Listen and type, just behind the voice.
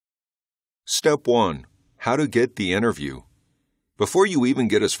Step 1. How to get the interview. Before you even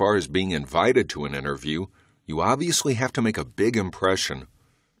get as far as being invited to an interview, you obviously have to make a big impression.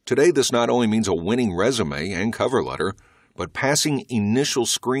 Today, this not only means a winning resume and cover letter, but passing initial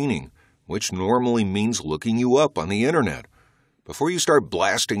screening, which normally means looking you up on the internet. Before you start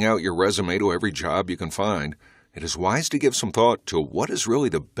blasting out your resume to every job you can find, it is wise to give some thought to what is really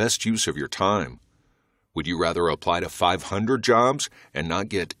the best use of your time. Would you rather apply to 500 jobs and not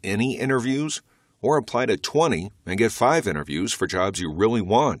get any interviews, or apply to 20 and get 5 interviews for jobs you really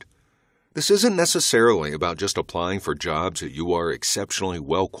want? This isn't necessarily about just applying for jobs that you are exceptionally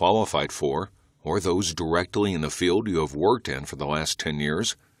well qualified for, or those directly in the field you have worked in for the last 10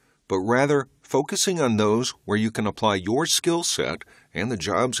 years, but rather focusing on those where you can apply your skill set and the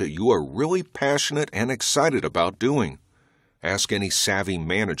jobs that you are really passionate and excited about doing. Ask any savvy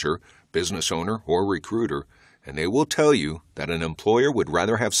manager, business owner, or recruiter, and they will tell you that an employer would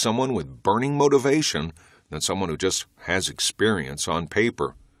rather have someone with burning motivation than someone who just has experience on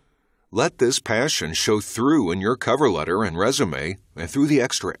paper. Let this passion show through in your cover letter and resume and through the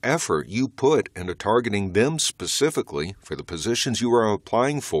extra effort you put into targeting them specifically for the positions you are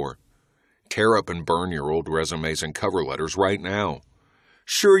applying for. Tear up and burn your old resumes and cover letters right now.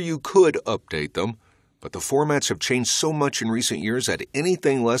 Sure, you could update them, but the formats have changed so much in recent years that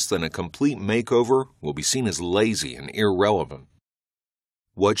anything less than a complete makeover will be seen as lazy and irrelevant.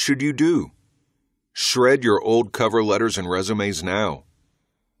 What should you do? Shred your old cover letters and resumes now.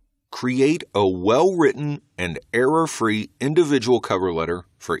 Create a well-written and error-free individual cover letter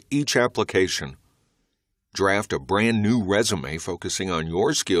for each application. Draft a brand new resume focusing on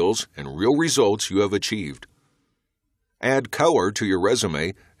your skills and real results you have achieved. Add color to your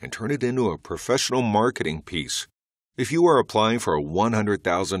resume and turn it into a professional marketing piece. If you are applying for a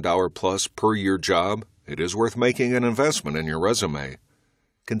 $100,000 plus per year job, it is worth making an investment in your resume.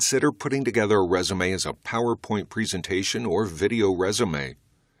 Consider putting together a resume as a PowerPoint presentation or video resume.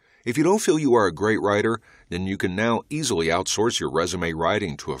 If you don't feel you are a great writer, then you can now easily outsource your resume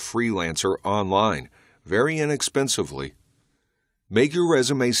writing to a freelancer online, very inexpensively. Make your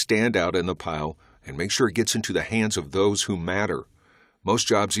resume stand out in the pile and make sure it gets into the hands of those who matter. Most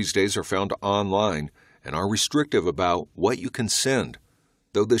jobs these days are found online and are restrictive about what you can send,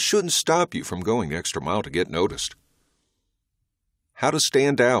 though this shouldn't stop you from going the extra mile to get noticed. How to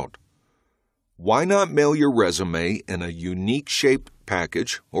stand out. Why not mail your resume in a unique shaped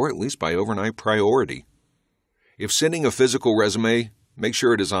package, or at least by overnight priority? If sending a physical resume, make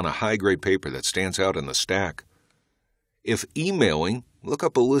sure it is on a high-grade paper that stands out in the stack. If emailing, look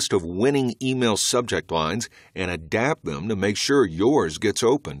up a list of winning email subject lines and adapt them to make sure yours gets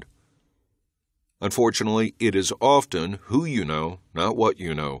opened. Unfortunately, it is often who you know, not what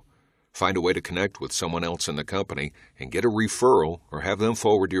you know. Find a way to connect with someone else in the company and get a referral or have them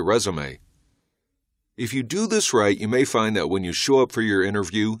forward your resume. If you do this right, you may find that when you show up for your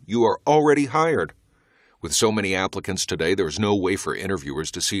interview, you are already hired. With so many applicants today, there is no way for interviewers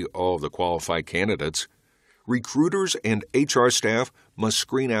to see all of the qualified candidates. Recruiters and HR staff must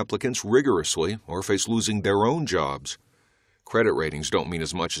screen applicants rigorously or face losing their own jobs. Credit ratings don't mean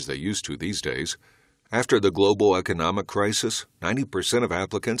as much as they used to these days. After the global economic crisis, 90% of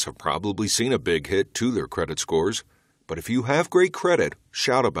applicants have probably seen a big hit to their credit scores. But if you have great credit,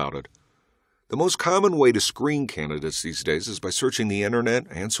 shout about it. The most common way to screen candidates these days is by searching the internet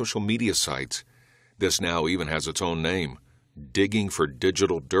and social media sites. This now even has its own name, digging for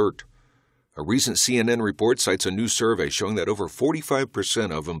digital dirt. A recent CNN report cites a new survey showing that over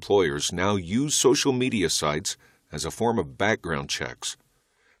 45% of employers now use social media sites as a form of background checks.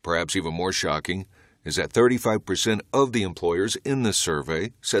 Perhaps even more shocking is that 35% of the employers in this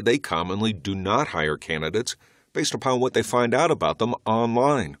survey said they commonly do not hire candidates based upon what they find out about them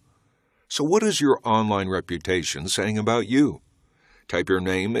online. So what is your online reputation saying about you? Type your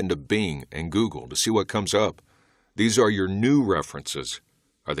name into Bing and Google to see what comes up. These are your new references.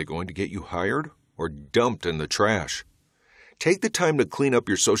 Are they going to get you hired or dumped in the trash? Take the time to clean up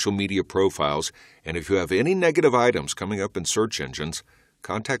your social media profiles, and if you have any negative items coming up in search engines,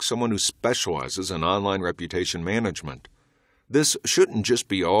 contact someone who specializes in online reputation management. This shouldn't just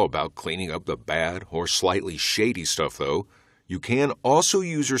be all about cleaning up the bad or slightly shady stuff, though. You can also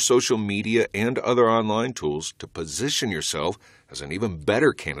use your social media and other online tools to position yourself as an even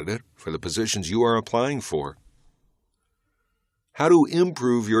better candidate for the positions you are applying for. How to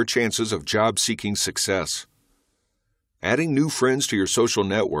improve your chances of job-seeking success. Adding new friends to your social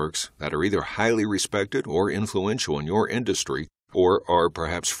networks that are either highly respected or influential in your industry, or are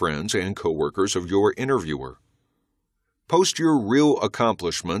perhaps friends and coworkers of your interviewer. Post your real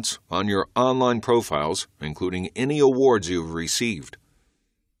accomplishments on your online profiles, including any awards you've received.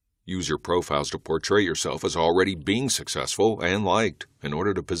 Use your profiles to portray yourself as already being successful and liked in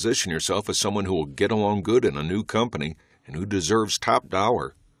order to position yourself as someone who will get along good in a new company and who deserves top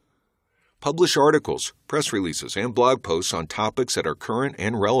dollar. Publish articles, press releases, and blog posts on topics that are current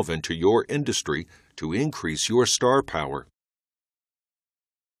and relevant to your industry to increase your star power.